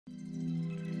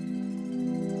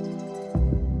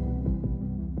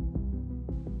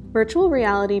Virtual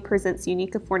reality presents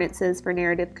unique affordances for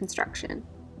narrative construction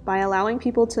by allowing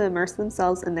people to immerse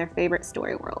themselves in their favorite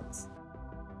story worlds.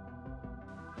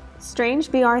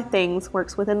 StrangVR Things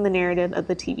works within the narrative of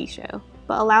the TV show,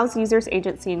 but allows users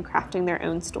agency in crafting their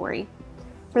own story.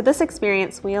 For this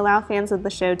experience, we allow fans of the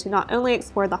show to not only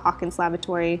explore the Hawkins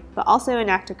laboratory, but also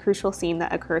enact a crucial scene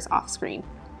that occurs off-screen.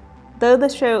 Though the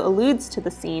show alludes to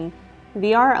the scene,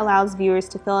 VR allows viewers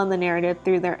to fill in the narrative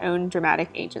through their own dramatic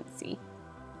agency.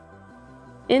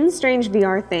 In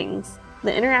StrangVR Things,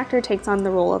 the interactor takes on the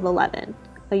role of 11,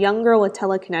 a young girl with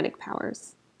telekinetic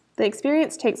powers. The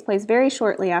experience takes place very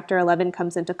shortly after 11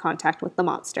 comes into contact with the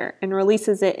monster and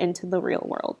releases it into the real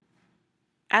world.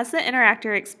 As the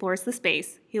interactor explores the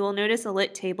space, he will notice a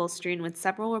lit table strewn with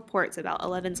several reports about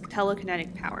 11's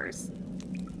telekinetic powers.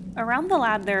 Around the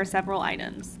lab there are several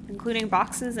items, including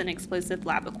boxes and explosive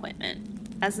lab equipment.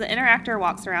 As the interactor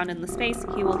walks around in the space,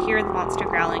 he will hear the monster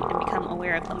growling and become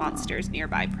aware of the monster's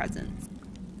nearby presence.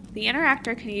 The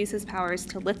interactor can use his powers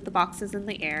to lift the boxes in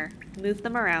the air, move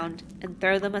them around, and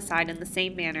throw them aside in the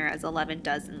same manner as 11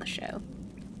 does in the show.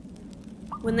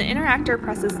 When the interactor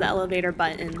presses the elevator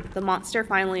button, the monster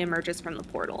finally emerges from the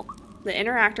portal. The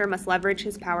interactor must leverage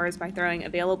his powers by throwing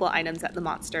available items at the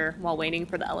monster while waiting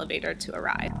for the elevator to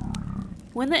arrive.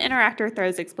 When the interactor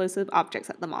throws explosive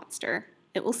objects at the monster,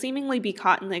 it will seemingly be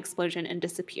caught in the explosion and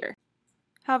disappear.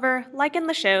 However, like in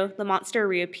the show, the monster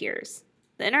reappears.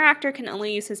 The interactor can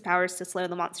only use his powers to slow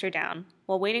the monster down,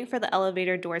 while waiting for the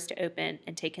elevator doors to open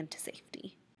and take him to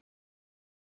safety.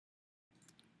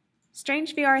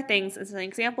 StrangVR Things is an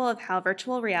example of how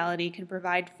virtual reality can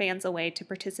provide fans a way to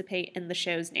participate in the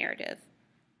show's narrative.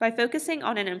 By focusing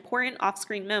on an important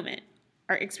off-screen moment,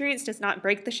 our experience does not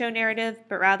break the show narrative,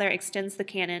 but rather extends the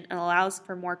canon and allows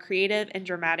for more creative and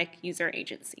dramatic user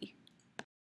agency.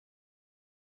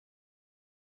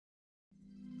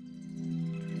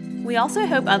 We also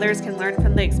hope others can learn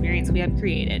from the experience we have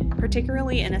created,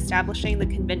 particularly in establishing the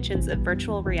conventions of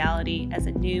virtual reality as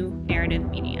a new narrative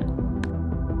medium.